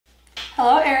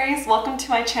Hello Aries, welcome to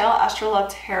my channel Astrolove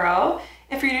Tarot.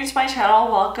 If you're new to my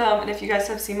channel, welcome, and if you guys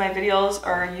have seen my videos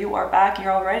or you are back and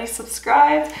you're already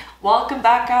subscribed, welcome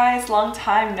back guys, long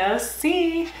time no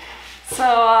see. So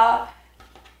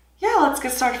yeah, let's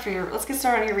get started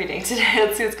on your reading today.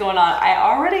 Let's see what's going on.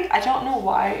 I don't know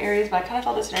why Aries, but I kind of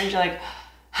felt this energy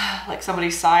like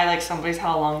somebody sighed, like somebody's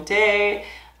had a long day.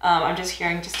 I'm just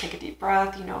hearing, just take a deep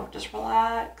breath, just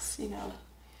relax,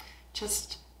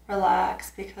 just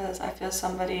relax, because I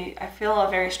feel a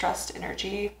very stressed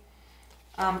energy.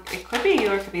 It could be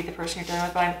you or it could be the person you're dealing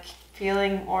with, but I'm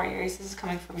feeling more Aries, this is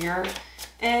coming from your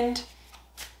end.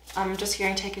 I'm just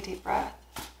hearing take a deep breath,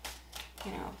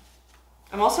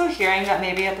 I'm also hearing that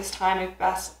maybe at this time,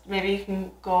 maybe you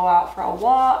can go out for a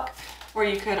walk, or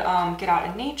you could get out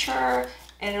in nature,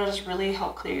 and it'll just really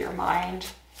help clear your mind.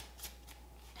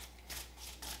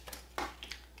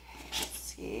 Okay, let's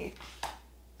see.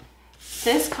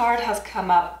 This card has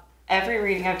come up every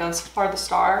reading I've done so far, the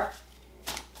Star.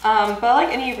 But like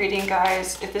any reading,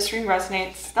 guys, if this reading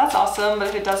resonates, that's awesome. But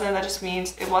if it doesn't, that just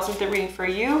means it wasn't the reading for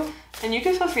you. And you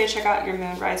can feel free to check out your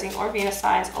moon, rising, or Venus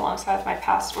signs alongside my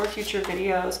past or future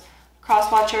videos.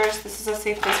 Cross watchers, this is a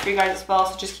safe place for you guys as well,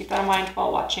 so just keep that in mind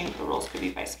while watching. The rules could be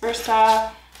vice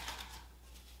versa.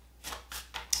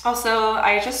 Also,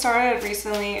 I just started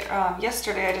recently,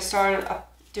 yesterday, I just started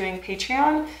doing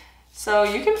Patreon. So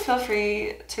you can feel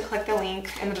free to click the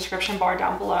link in the description bar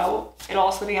down below. It'll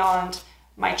also be on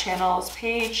my channel's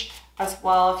page as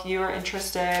well if you are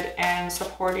interested in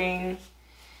supporting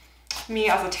me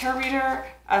as a tarot reader,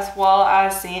 as well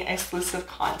as seeing exclusive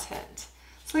content.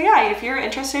 So yeah, if you're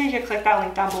interested, you can click that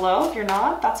link down below. If you're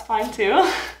not, that's fine too.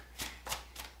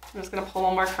 I'm just gonna pull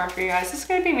one more card for you guys. This is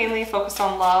gonna be mainly focused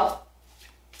on love.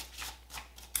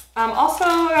 Also,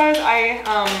 guys,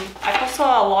 I post a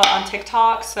lot on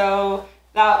TikTok, so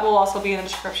that will also be in the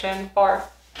description bar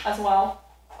as well.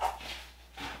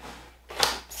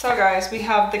 So, guys, we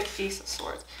have the Ace of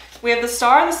Swords. We have the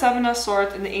Star, the Seven of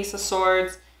Swords, and the Ace of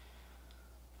Swords.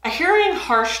 I'm hearing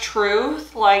harsh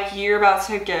truth, like you're about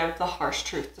to give the harsh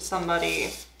truth to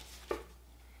somebody.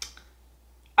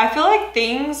 I feel like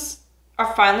things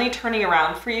are finally turning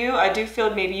around for you. I do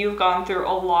feel maybe you've gone through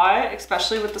a lot,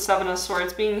 especially with the Seven of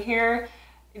Swords being here.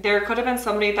 There could have been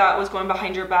somebody that was going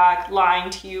behind your back,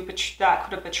 lying to you, but that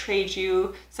could have betrayed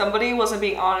you. Somebody wasn't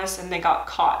being honest and they got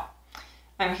caught.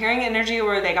 I'm hearing energy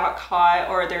where they got caught,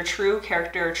 or their true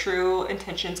character, true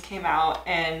intentions came out,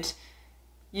 and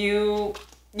you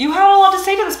had a lot to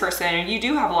say to this person, and you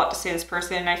do have a lot to say to this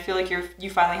person, and I feel like you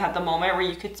finally had the moment where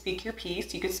you could speak your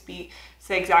piece. You could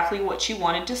say exactly what you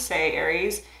wanted to say,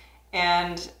 Aries.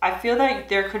 And I feel that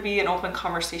there could be an open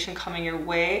conversation coming your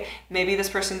way. Maybe this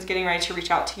person's getting ready to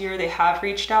reach out to you, or they have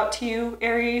reached out to you,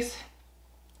 Aries,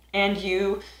 and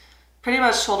you pretty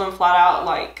much told them flat out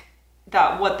like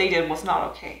that what they did was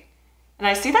not okay. And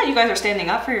I see that you guys are standing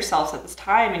up for yourselves at this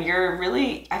time, and you're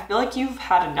really, I feel like you've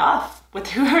had enough with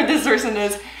whoever this person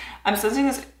is. I'm sensing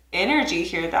this energy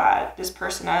here that this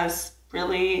person has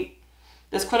really,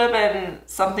 this could have been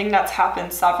something that's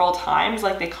happened several times,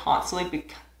 like they constantly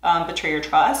betray your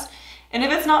trust. And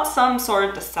if it's not some sort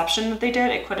of deception that they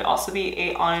did, it could also be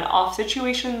a on and off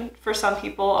situation for some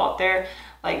people out there.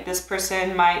 Like this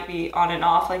person might be on and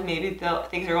off, like maybe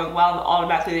things are going well and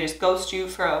automatically they just ghost you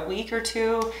for a week or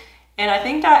two. And I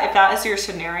think that if that is your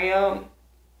scenario,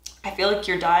 I feel like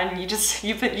you're done. I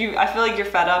feel like you're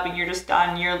fed up and you're just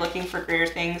done. You're looking for greater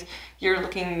things. You're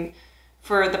looking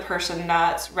for the person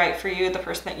that's right for you, the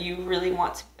person that you really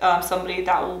want, somebody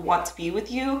that will want to be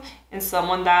with you, and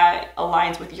someone that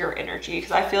aligns with your energy.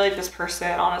 Because I feel like this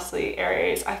person, honestly,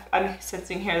 Aries, I'm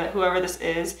sensing here that whoever this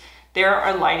is, they're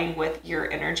aligning with your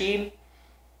energy.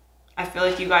 I feel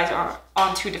like you guys are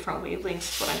on two different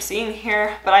wavelengths, what I'm seeing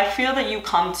here, but I feel that you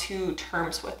come to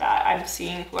terms with that. I'm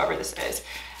seeing whoever this is.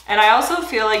 And I also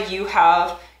feel like you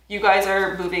guys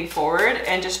are moving forward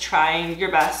and just trying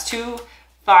your best to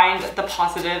find the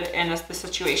positive in the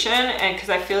situation. And because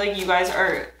I feel like you guys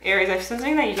are, Aries, I'm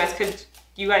sensing that you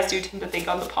guys do tend to think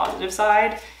on the positive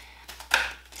side.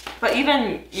 But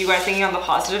even you guys thinking on the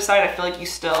positive side, I feel like you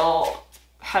still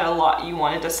had a lot you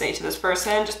wanted to say to this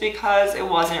person, just because it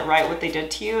wasn't right what they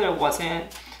did to you, and it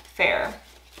wasn't fair.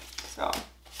 So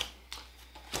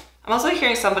I'm also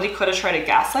hearing somebody could have tried to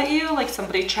gaslight you, like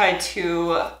somebody tried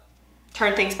to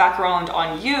turn things back around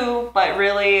on you, but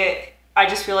really I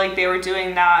just feel like they were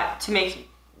doing that to make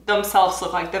themselves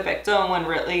look like the victim, when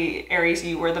really, Aries,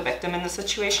 you were the victim in the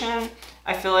situation.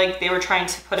 I feel like they were trying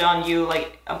to put it on you,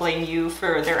 like blame you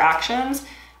for their actions,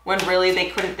 when really they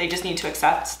couldn't. They just need to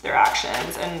accept their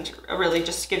actions and really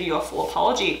just give you a full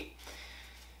apology.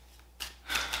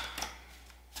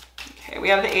 Okay, we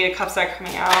have the Eight of Cups that are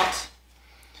coming out.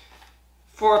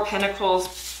 Four of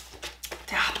Pentacles.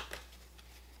 Yeah.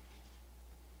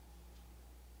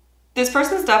 This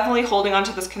person's definitely holding on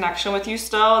to this connection with you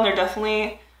still, and they're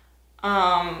definitely,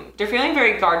 they're feeling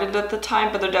very guarded at the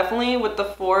time, but they're definitely, with the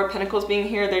Four of Pentacles being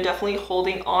here, they're definitely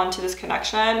holding on to this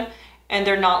connection, and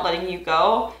they're not letting you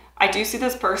go. I do see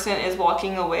this person is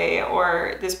walking away,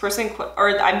 or this person,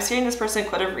 or I'm seeing this person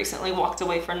could have recently walked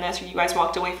away from this, or you guys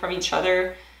walked away from each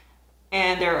other.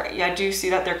 And I do see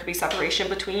that there could be separation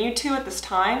between you two at this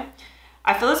time.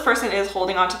 I feel this person is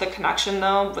holding on to the connection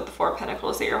though, with the Four of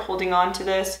Pentacles, that you're holding on to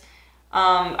this.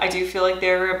 I do feel like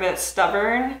they're a bit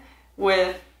stubborn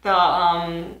with the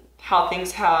how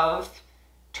things have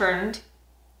turned.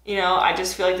 You know, I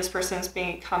just feel like this person's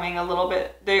becoming a little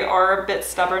bit, they are a bit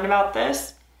stubborn about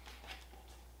this.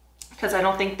 Because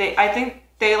I think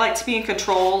they like to be in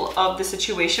control of the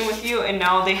situation with you, and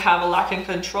now they have a lack of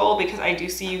control, because I do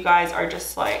see you guys are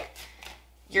just like,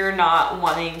 you're not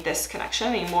wanting this connection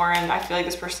anymore, and I feel like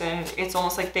this person, it's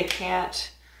almost like they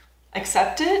can't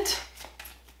accept it.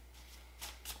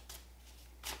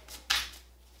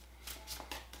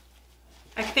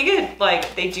 I think it,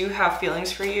 like, they do have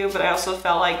feelings for you, but I also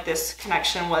felt like this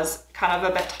connection was kind of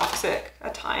a bit toxic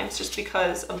at times, just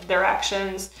because of their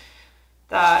actions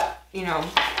that, you know.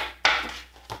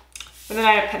 With the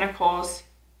Knight of Pentacles,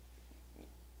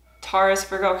 Taurus,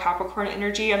 Virgo, Capricorn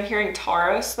energy. I'm hearing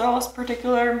Taurus though, this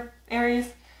particular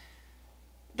Aries.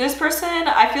 This person,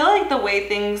 I feel like the way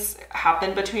things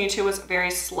happened between you two was very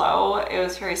slow. It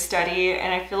was very steady,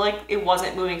 and I feel like it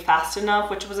wasn't moving fast enough,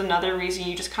 which was another reason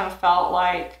you just kind of felt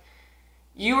like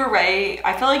you were ready.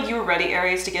 I feel like you were ready,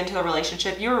 Aries, to get into the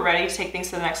relationship. You were ready to take things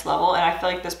to the next level, and I feel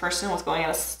like this person was going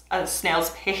at a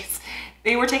snail's pace.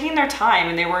 They were taking their time,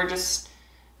 and they were just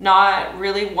not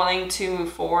really wanting to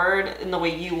move forward in the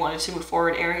way you wanted to move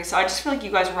forward, Aries. So I just feel like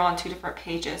you guys were on two different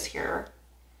pages here.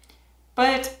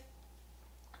 But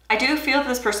I do feel that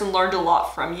this person learned a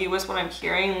lot from you, is what I'm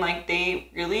hearing. Like,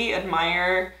 they really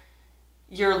admire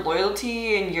your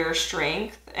loyalty and your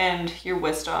strength and your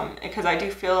wisdom. Because I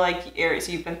do feel like, Aries,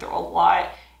 you've been through a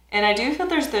lot. And I do feel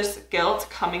there's this guilt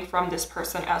coming from this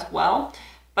person as well.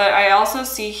 But I also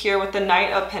see here with the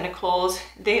Knight of Pentacles,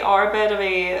 they are a bit of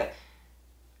a,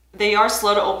 they are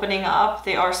slow to opening up.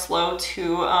 They are slow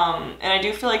to, and I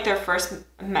do feel like their first,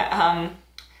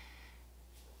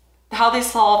 how they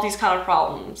solve these kind of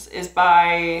problems is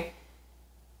by,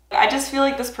 I just feel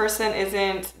like this person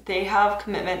isn't, they have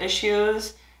commitment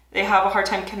issues. They have a hard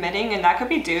time committing, and that could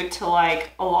be due to like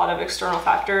a lot of external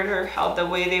factors, or how the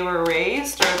way they were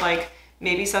raised, or like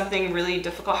maybe something really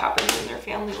difficult happens in their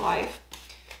family life.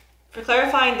 For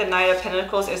clarifying, the Knight of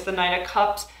Pentacles is the Knight of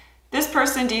Cups. This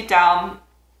person deep down,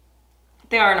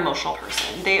 they are an emotional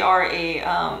person. They are a,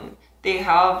 they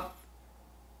have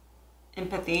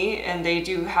empathy, and they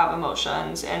do have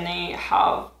emotions, and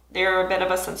they're a bit of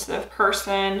a sensitive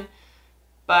person,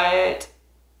 but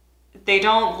they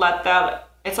don't let that,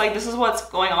 it's like this is what's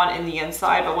going on in the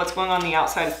inside, but what's going on the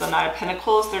outside is the Knight of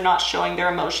Pentacles. They're not showing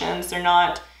their emotions.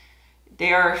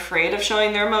 They are afraid of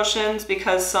showing their emotions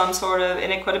because some sort of,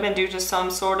 and it could have been due to some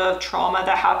sort of trauma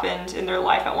that happened in their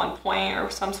life at one point,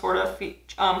 or some sort of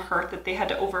hurt that they had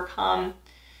to overcome,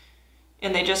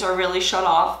 and they just are really shut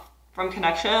off from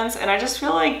connections. And I just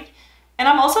feel like, and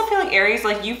I'm also feeling, Aries,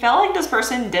 like you felt like this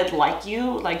person did like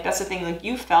you. Like, that's the thing, like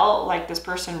you felt like this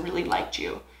person really liked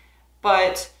you,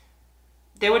 but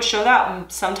they would show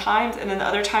that sometimes, and then the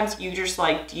other times you just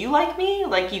like, do you like me?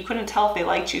 Like, you couldn't tell if they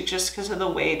liked you just because of the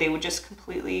way they would just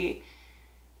completely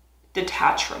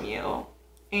detach from you.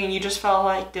 And you just felt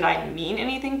like, did I mean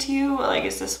anything to you? Like,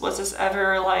 was this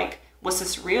ever like, was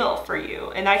this real for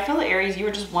you? And I feel that, Aries, you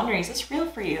were just wondering, is this real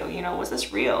for you? You know, was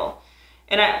this real?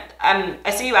 And I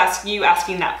see you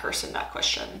asking that person that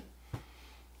question.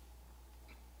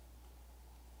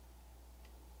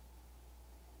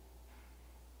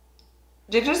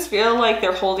 They just feel like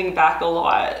they're holding back a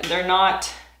lot. They're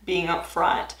not being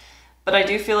upfront. But I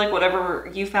do feel like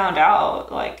whatever you found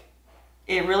out, like,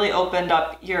 it really opened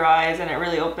up your eyes, and it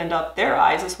really opened up their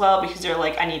eyes as well, because they're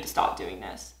like, I need to stop doing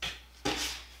this.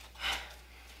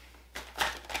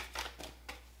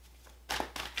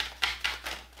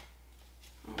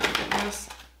 Oh my goodness.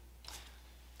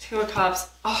 Two of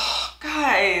Cups. Oh,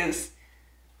 guys.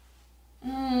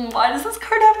 Why does this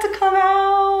card have to come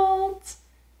out?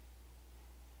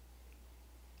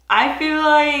 I feel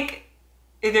like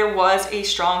there was a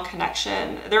strong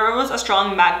connection. There was a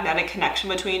strong magnetic connection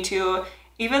between you two.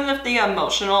 Even if the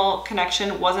emotional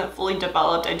connection wasn't fully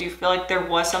developed, I do feel like there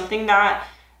was something that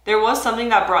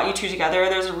brought you two together.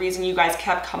 There's a reason you guys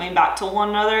kept coming back to one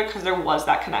another, because there was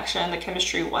that connection. The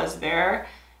chemistry was there.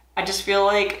 I just feel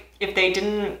like if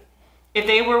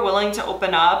they were willing to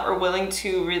open up or willing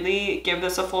to really give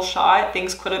this a full shot,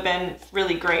 things could have been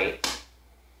really great.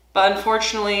 But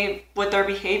unfortunately, with their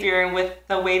behavior and with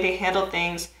the way they handle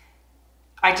things,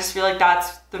 I just feel like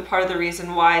that's the part of the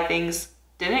reason why things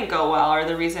didn't go well, or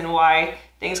the reason why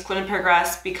things couldn't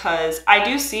progress, because I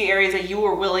do see Aries that you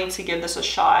were willing to give this a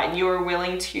shot and you were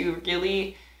willing to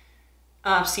really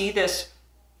see this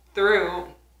through.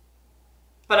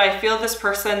 But I feel this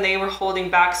person, they were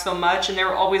holding back so much and they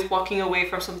were always walking away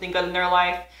from something good in their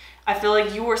life. I feel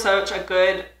like you were so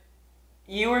good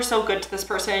to this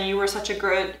person, and you were such a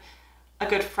good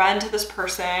friend to this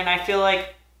person. I feel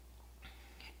like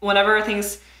whenever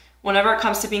it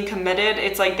comes to being committed,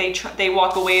 it's like they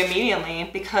walk away immediately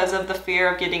because of the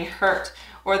fear of getting hurt,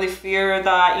 or the fear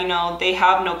that, you know, they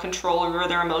have no control over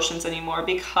their emotions anymore,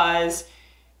 because,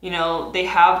 you know, they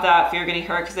have that fear of getting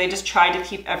hurt because they just try to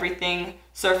keep everything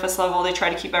surface level. They try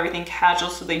to keep everything casual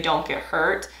so they don't get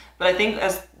hurt. But I think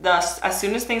as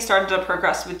soon as things started to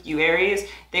progress with you, Aries,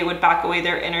 they would back away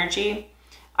their energy.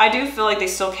 I do feel like they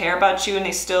still care about you and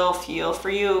they still feel for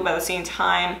you, but at the same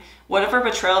time, whatever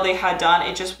betrayal they had done,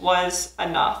 it just was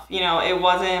enough. You know,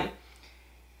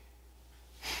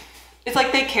 it's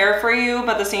like they care for you,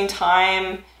 but at the same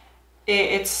time,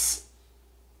 it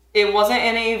wasn't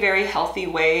in a very healthy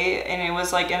way, and it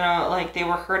was like like they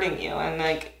were hurting you, and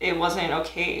like it wasn't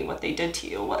okay what they did to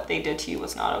you. What they did to you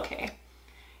was not okay.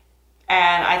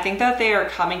 And I think that they are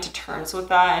coming to terms with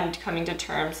that, and coming to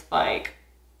terms like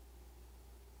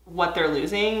what they're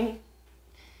losing.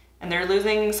 And they're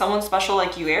losing someone special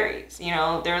like you, Aries. You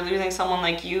know, they're losing someone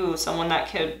like you, someone that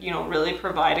could, you know, really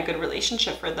provide a good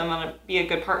relationship for them and be a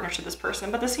good partner to this person.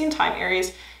 But at the same time,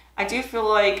 Aries, I do feel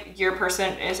like your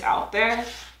person is out there,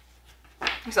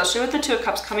 especially with the Two of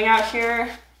Cups coming out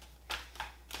here.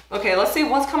 Okay, let's see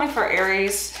what's coming for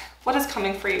Aries. What is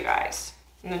coming for you guys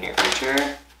in the near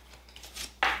future?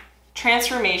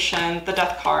 Transformation, the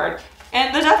Death card.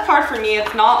 And the Death card for me,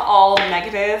 it's not all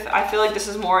negative. I feel like this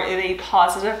is more of a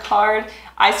positive card.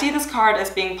 I see this card as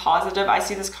being positive. I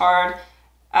see this card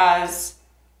as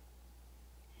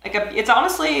like it's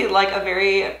honestly like a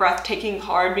very breathtaking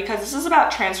card, because this is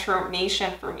about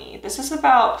transformation for me. This is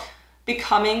about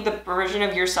becoming the version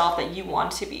of yourself that you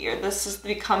want to be, or this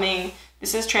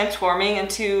is transforming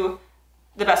into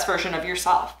the best version of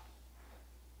yourself.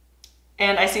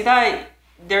 And I see that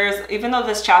even though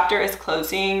this chapter is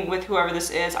closing with whoever this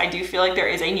is, I do feel like there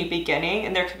is a new beginning,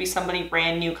 and there could be somebody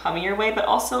brand new coming your way. But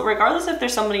also, regardless if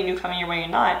there's somebody new coming your way or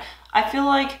not, I feel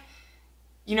like,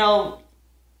 you know,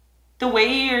 the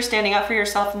way you're standing up for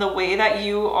yourself and the way that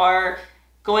you are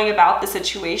going about the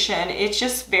situation, it's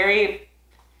just very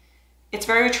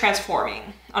transforming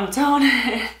on its own.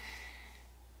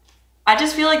 I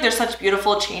just feel like there's such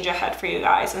beautiful change ahead for you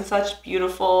guys, and such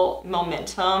beautiful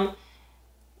momentum.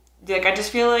 Like, I just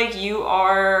feel like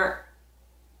you're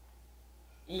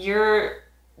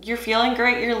feeling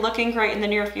great, you're looking great in the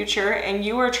near future, and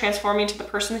you are transforming to the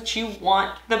person that you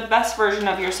want, the best version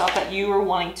of yourself that you are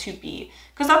wanting to be.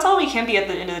 Because that's all we can be at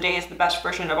the end of the day, is the best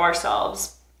version of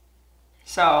ourselves.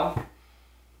 So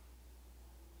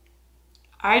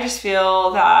I just feel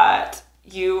that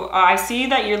I see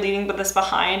that you're leaving this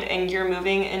behind, and you're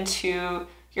moving into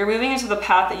the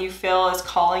path that you feel is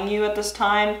calling you at this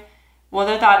time.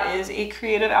 Whether that is a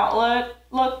creative outlet,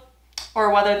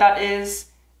 or whether that is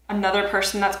another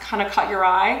person that's kind of caught your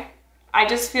eye. I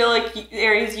just feel like,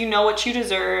 Aries, you know what you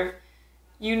deserve.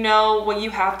 You know what you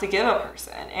have to give a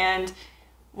person. And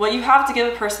what you have to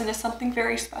give a person is something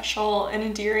very special and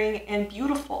endearing and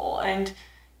beautiful. And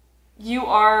you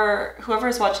are, whoever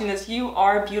is watching this, you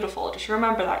are beautiful. Just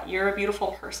remember that. You're a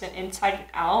beautiful person inside and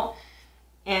out.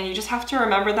 And you just have to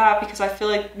remember that, because I feel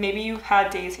like maybe you've had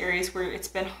days, Aries, where it's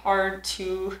been hard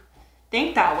to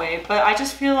think that way. But I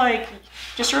just feel like,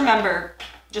 just remember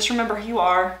who you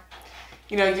are.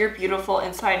 You know, you're beautiful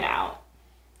inside and out.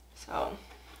 So,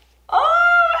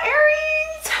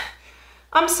 Aries!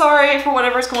 I'm sorry for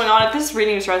whatever's going on. If this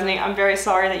reading is resonating, I'm very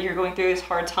sorry that you're going through this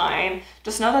hard time.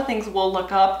 Just know that things will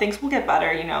look up. Things will get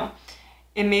better, you know.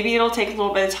 And maybe it'll take a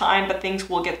little bit of time, but things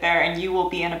will get there, and you will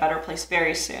be in a better place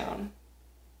very soon.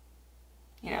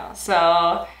 You know,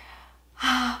 so,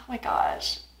 oh my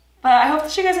gosh. But I hope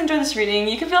that you guys enjoyed this reading.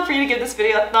 You can feel free to give this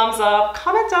video a thumbs up,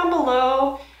 comment down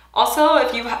below. Also,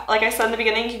 if you, like I said in the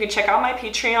beginning, you can check out my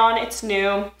Patreon. It's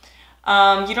new.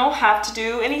 You don't have to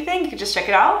do anything. You can just check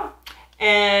it out.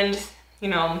 And, you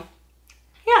know,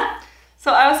 yeah.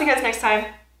 So I will see you guys next time.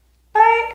 Bye.